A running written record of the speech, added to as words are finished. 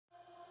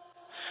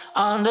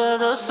Under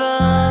the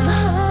sun,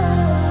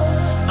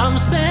 I'm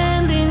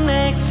standing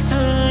next to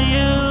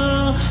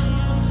you.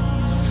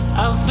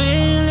 I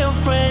feel your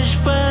fresh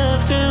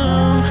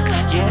perfume.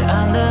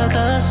 Yeah, under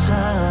the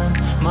sun,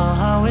 my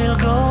heart will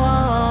go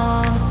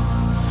on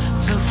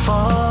to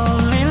fall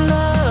in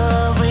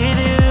love with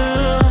you.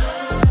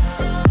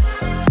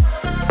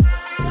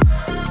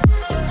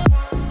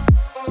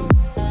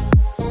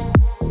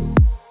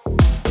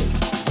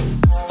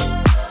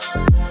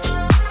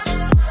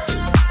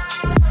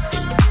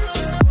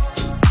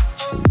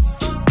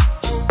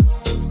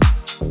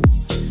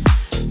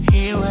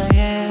 Here I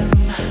am,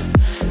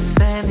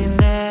 standing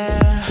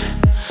there,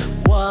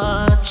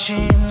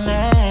 watching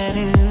at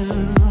you.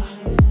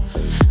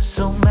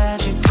 So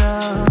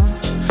magical,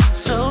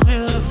 so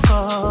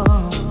beautiful.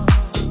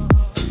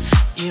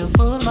 You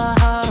put my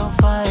heart on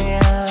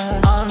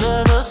fire.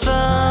 Under the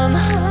sun,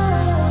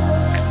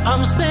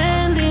 I'm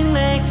standing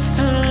next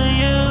to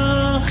you.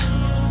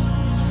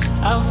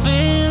 I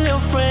feel your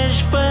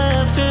fresh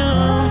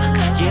perfume.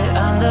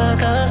 Yeah, under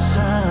the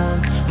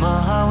sun,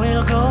 my heart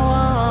will go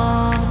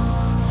on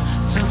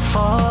to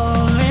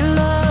fall in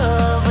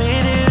love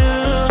with you.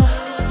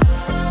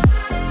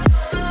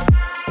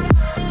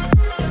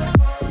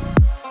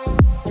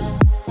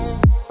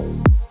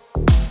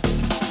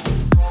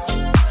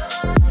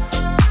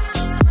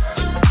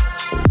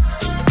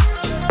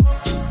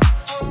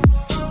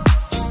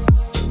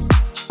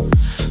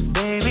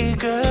 Baby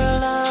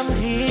girl, I'm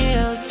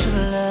here to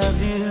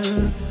love you,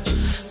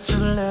 to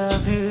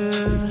love you.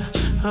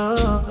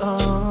 Oh,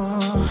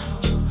 oh.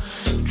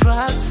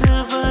 Try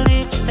to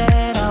believe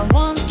that I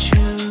want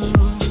you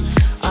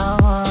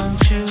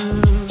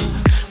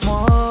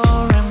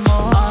more and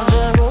more.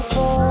 Under the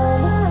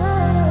sun,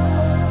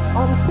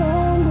 I'm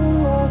standing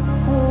next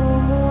to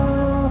you.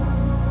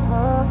 I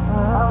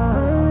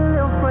feel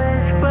your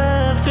fresh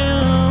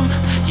perfume.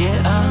 Yeah,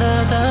 under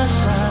the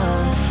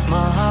sun,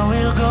 my heart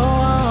will go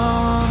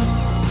on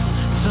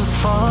to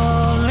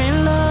fall in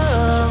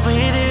love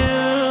with you.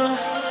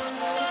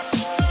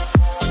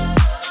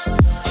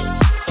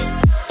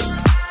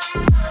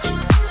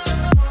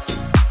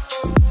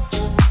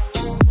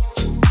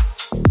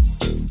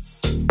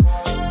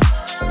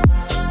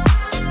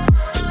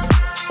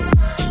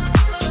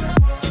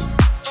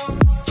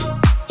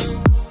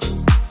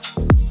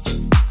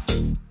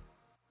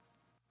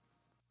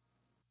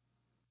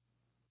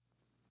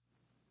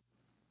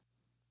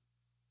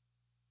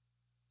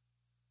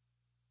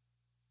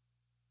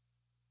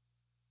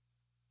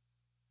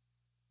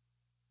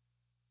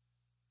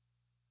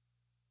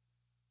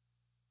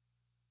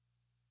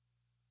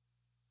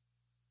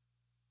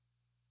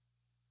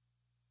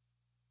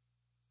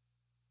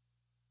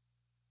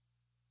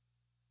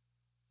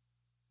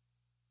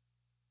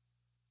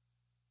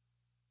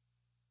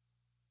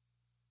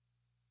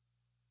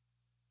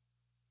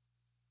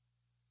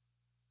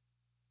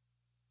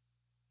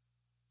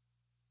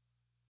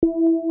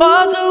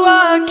 What do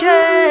I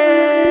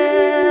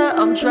care?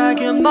 I'm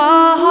dragging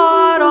my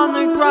heart on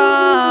the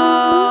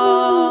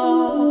ground.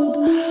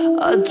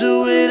 I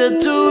do it, I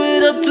do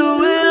it, I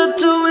do it, I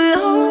do it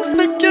all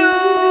for you.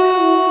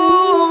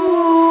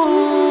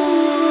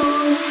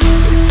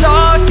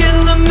 Dark in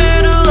the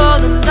middle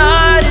of the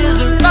night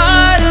isn't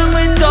right, and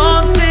we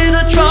don't see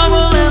the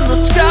trouble in the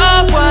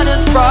sky when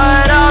it's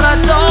bright out. I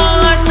don't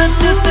like the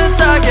distance,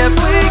 I get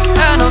weak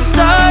and I'm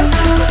tired,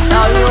 but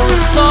now you're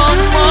with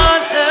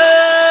someone else.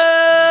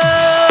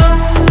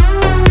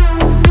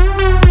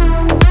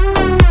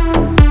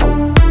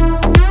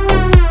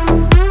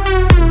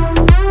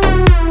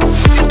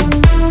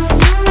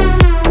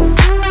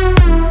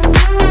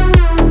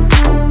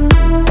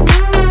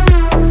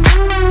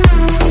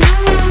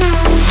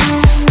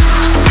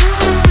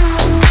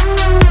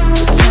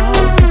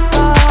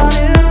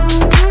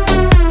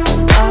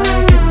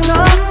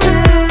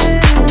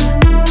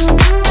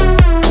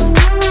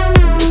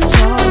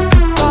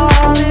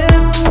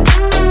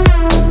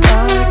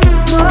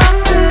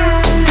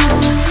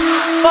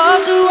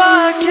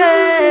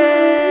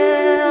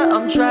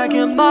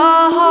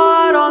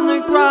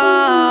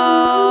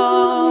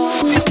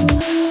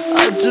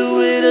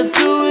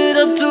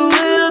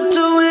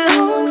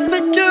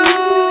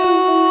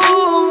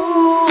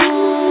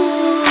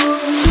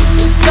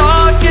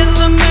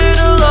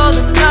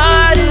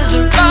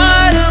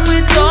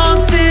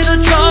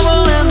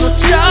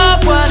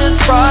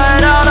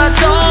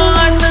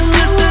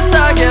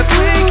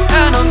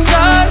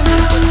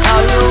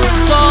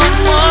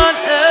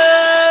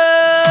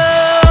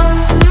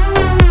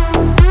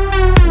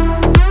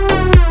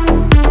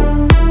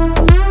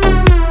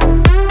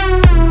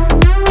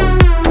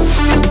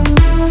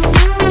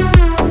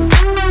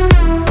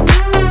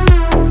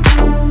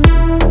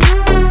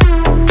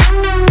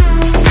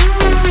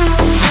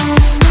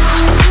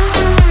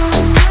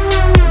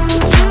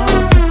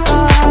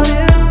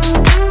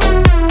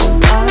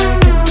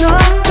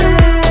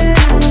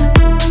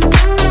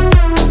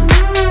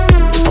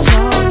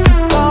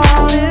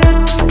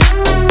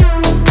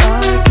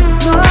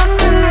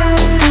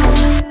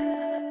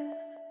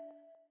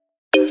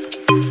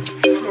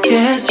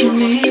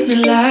 me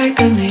like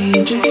I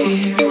need you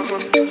here.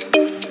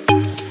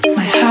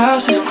 My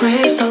house is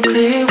crystal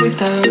clear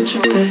without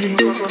you, babe.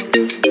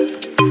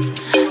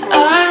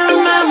 I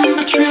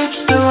remember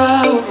trips to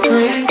our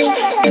bridge,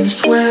 and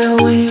it's where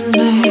we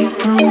made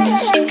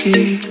promise to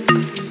keep.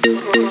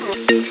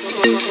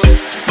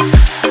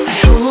 I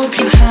hope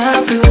you're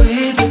happy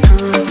with the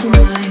girl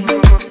tonight.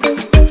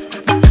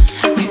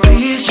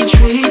 Maybe she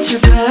treats you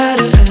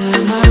better,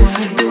 am I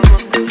right?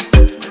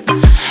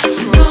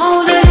 You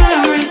know that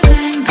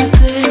everything could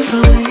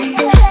differently,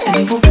 and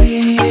it will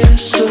be a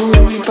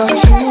story about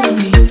you and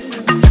me.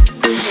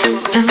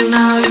 And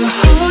now you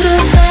hold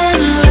her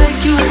hand like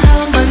you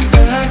held mine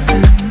back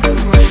then.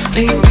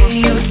 Maybe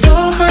you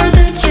told her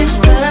that she's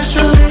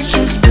special, that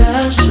she's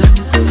special.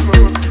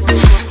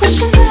 Wish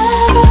you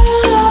never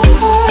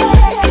loved her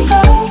like you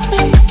love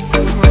me.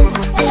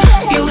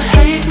 You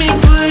hate me,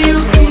 but you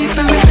keep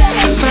everything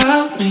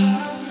about me.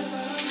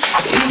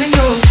 Even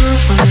your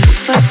girlfriend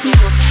looks like me.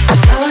 You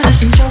tell her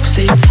this in jokes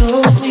they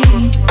told me.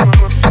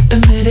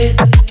 Admit it,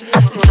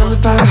 it's all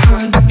about her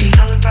and me.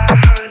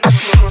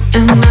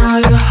 And now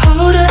you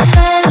hold her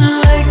hand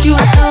like you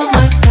held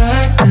my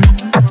back then.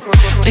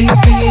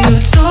 Maybe you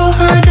told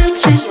her that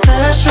she's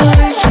special,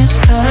 that she's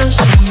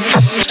special.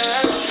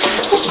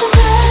 Wish you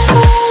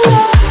never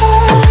loved her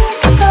like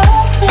you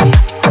love me.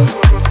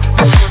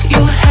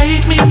 You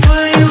hate me,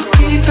 but you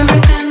keep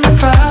everything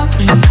about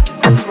me.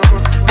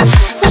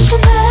 Wish you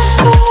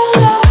never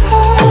loved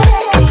her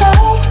like you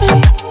love me.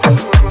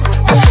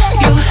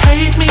 You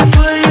hate me,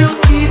 but you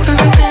keep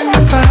everything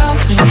about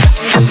me.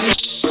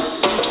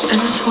 And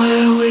it's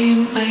where we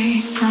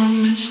made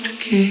promise to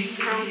keep.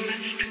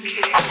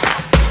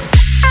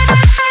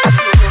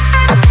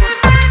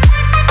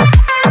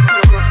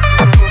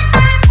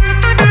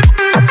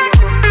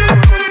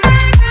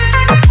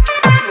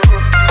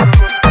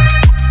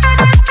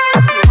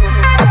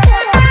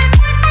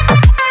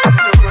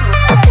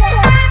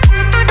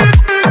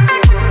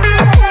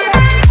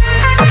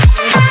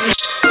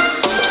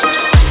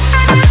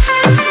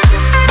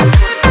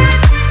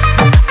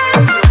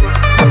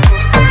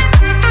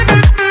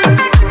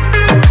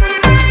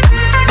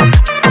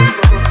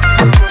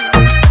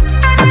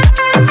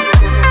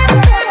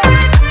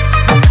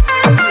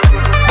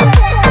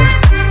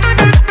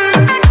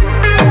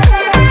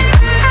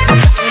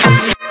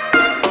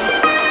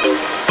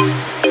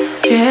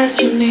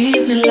 Guess you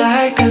need me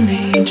like I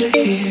need you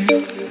here.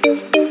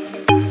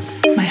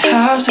 My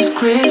house is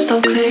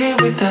crystal clear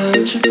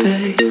without you,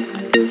 babe.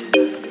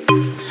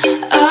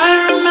 I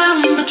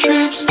remember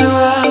trips to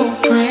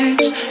our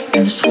bridge,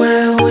 and it's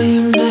where we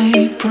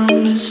made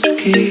promise to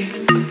keep.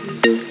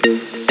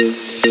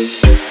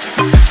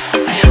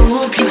 I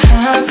hope you're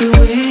happy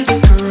with the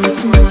girl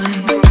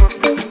tonight.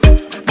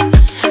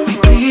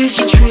 Maybe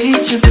she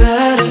treats you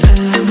better,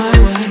 am I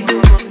right?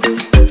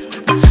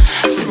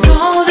 You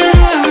know that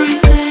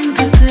everything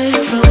could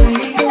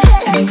differently,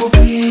 and it will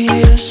be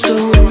a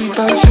story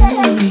about you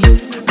and me.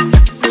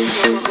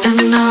 And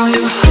now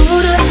you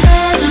hold her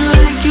hand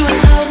like you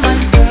held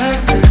mine back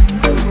then.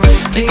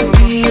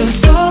 Maybe you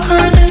told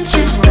her that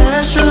she's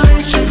special,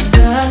 that she's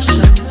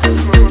special.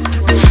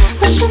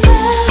 Wish you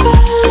never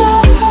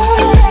loved her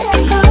like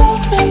you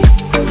love me.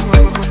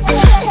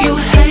 You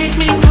hate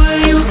me, but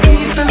you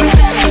keep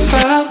everything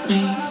about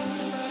me.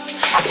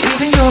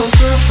 Even your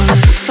girlfriend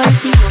looks like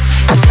me.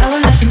 You tell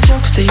her this in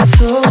jokes they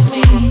told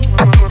me.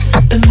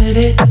 Admit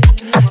it,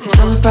 it's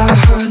all about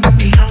her and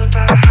me.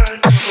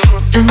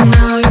 And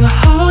now you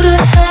hold her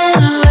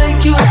hand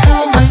like you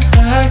held mine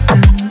back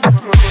then.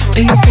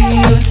 Maybe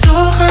you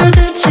told her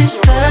that she's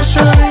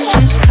special, that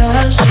she's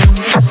special.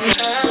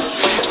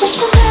 Wish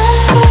you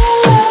never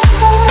loved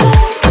her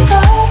like you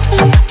love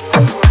me.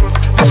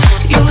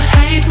 You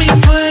hate me,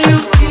 but you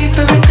keep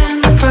everything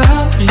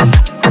about me.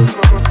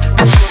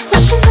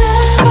 Wish you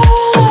never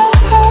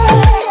loved her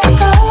like you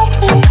love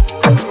me.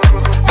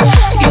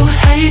 You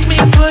hate me,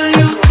 but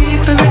you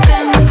keep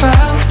everything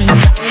about me.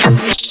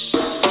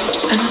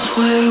 And it's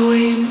where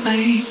we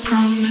made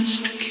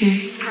promise to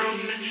keep.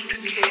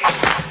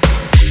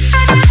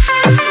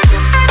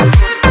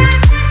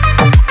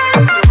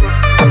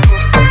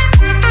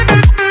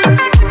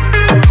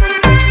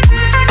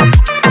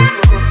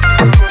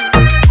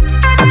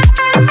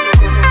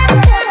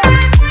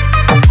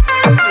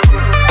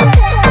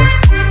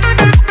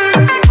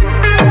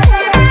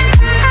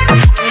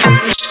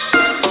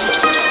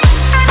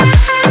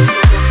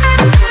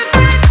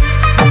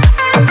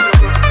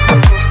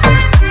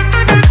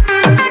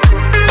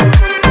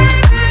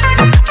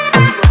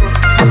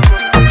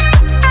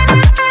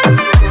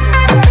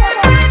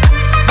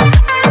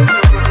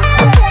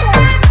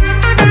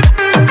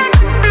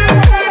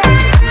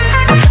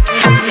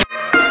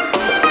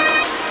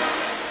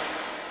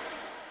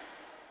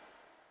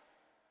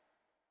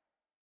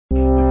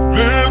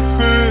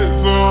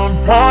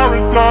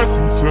 paradise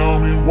and tell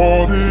me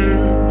what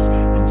is,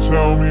 and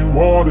tell me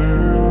what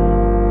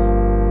is.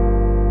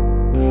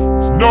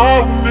 There's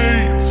no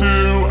need to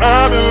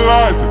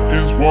analyze, it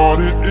is what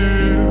it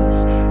is,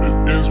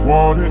 it is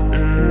what it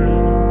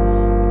is.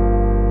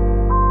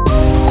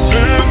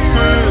 This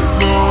is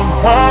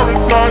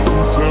apologize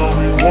and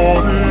tell me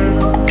what is.